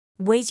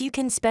Ways you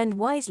can spend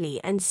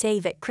wisely and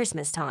save at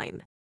Christmas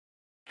time.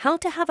 How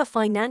to have a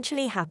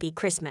financially happy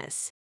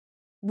Christmas.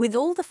 With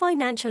all the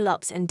financial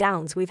ups and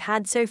downs we've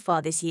had so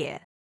far this year,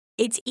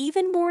 it's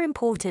even more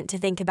important to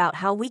think about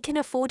how we can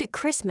afford a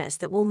Christmas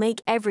that will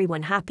make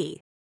everyone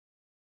happy.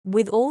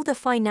 With all the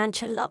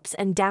financial ups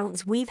and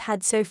downs we've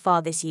had so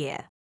far this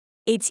year,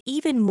 it's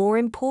even more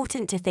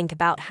important to think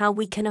about how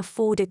we can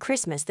afford a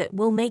Christmas that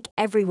will make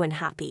everyone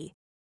happy.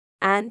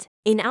 And,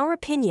 in our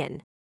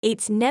opinion,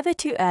 it's never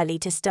too early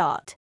to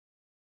start.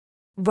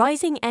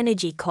 Rising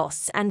energy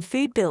costs and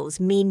food bills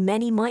mean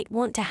many might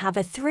want to have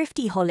a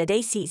thrifty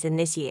holiday season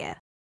this year.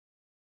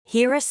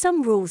 Here are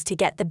some rules to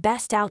get the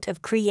best out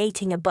of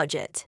creating a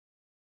budget.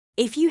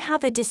 If you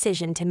have a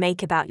decision to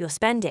make about your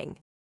spending,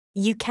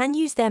 you can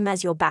use them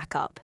as your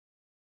backup.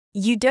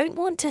 You don't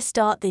want to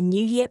start the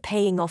new year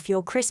paying off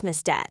your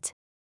Christmas debt.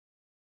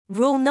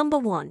 Rule number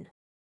 1.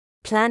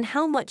 Plan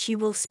how much you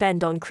will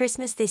spend on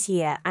Christmas this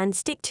year and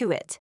stick to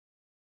it.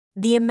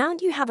 The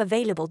amount you have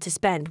available to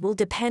spend will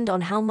depend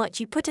on how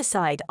much you put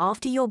aside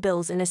after your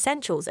bills and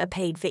essentials are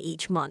paid for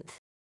each month.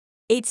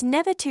 It's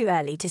never too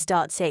early to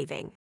start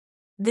saving.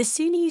 The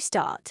sooner you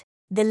start,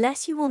 the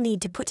less you will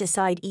need to put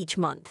aside each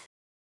month.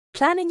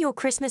 Planning your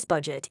Christmas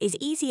budget is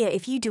easier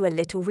if you do a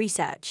little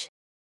research.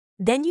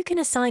 Then you can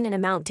assign an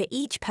amount to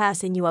each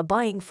person you are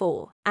buying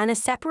for and a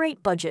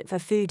separate budget for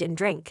food and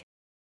drink.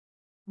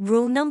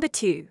 Rule number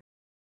 2.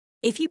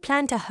 If you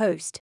plan to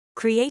host,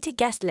 create a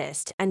guest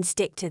list and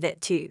stick to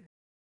that too.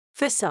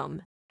 For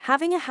some,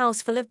 having a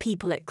house full of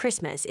people at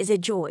Christmas is a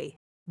joy,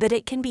 but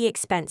it can be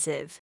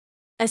expensive.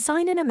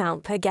 Assign an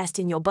amount per guest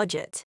in your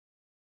budget.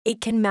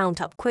 It can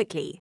mount up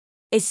quickly,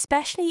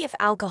 especially if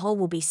alcohol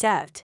will be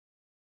served.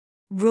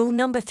 Rule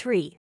number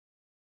 3.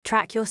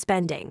 Track your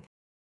spending.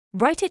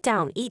 Write it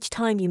down each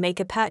time you make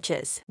a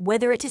purchase,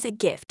 whether it is a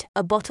gift,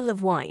 a bottle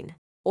of wine,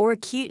 or a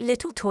cute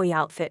little toy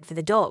outfit for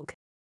the dog.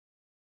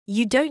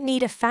 You don't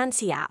need a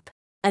fancy app,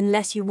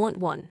 unless you want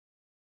one.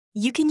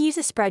 You can use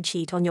a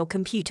spreadsheet on your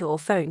computer or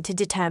phone to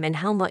determine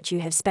how much you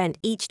have spent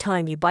each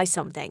time you buy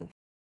something.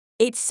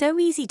 It's so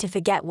easy to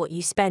forget what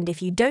you spend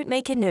if you don't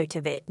make a note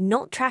of it.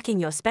 Not tracking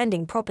your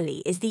spending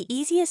properly is the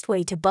easiest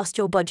way to bust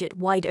your budget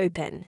wide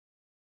open.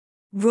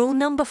 Rule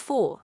number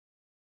 4.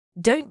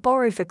 Don't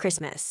borrow for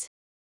Christmas.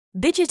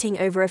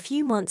 Budgeting over a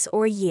few months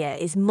or a year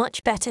is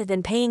much better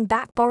than paying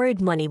back borrowed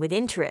money with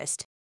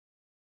interest.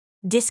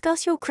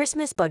 Discuss your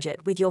Christmas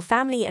budget with your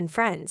family and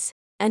friends,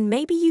 and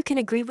maybe you can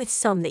agree with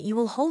some that you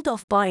will hold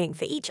off buying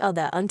for each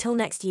other until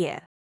next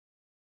year.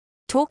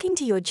 Talking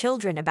to your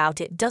children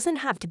about it doesn't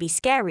have to be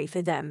scary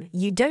for them.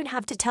 You don't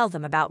have to tell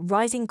them about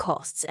rising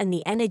costs and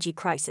the energy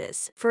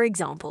crisis, for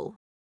example.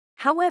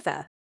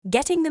 However,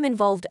 getting them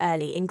involved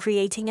early in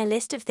creating a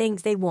list of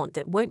things they want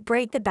that won't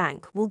break the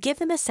bank will give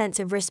them a sense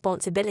of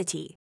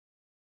responsibility.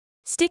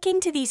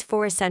 Sticking to these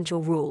 4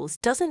 essential rules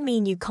doesn't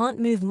mean you can't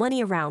move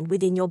money around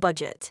within your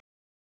budget.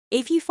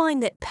 If you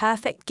find that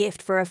perfect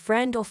gift for a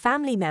friend or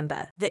family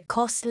member that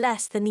costs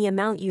less than the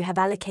amount you have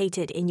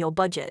allocated in your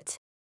budget,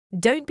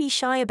 don't be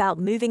shy about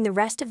moving the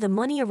rest of the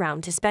money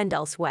around to spend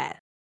elsewhere.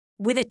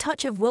 With a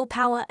touch of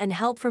willpower and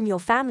help from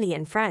your family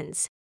and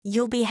friends,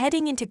 you'll be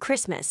heading into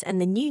Christmas and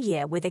the new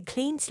year with a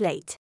clean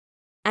slate.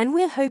 And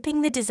we're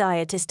hoping the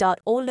desire to start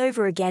all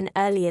over again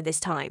earlier this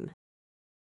time.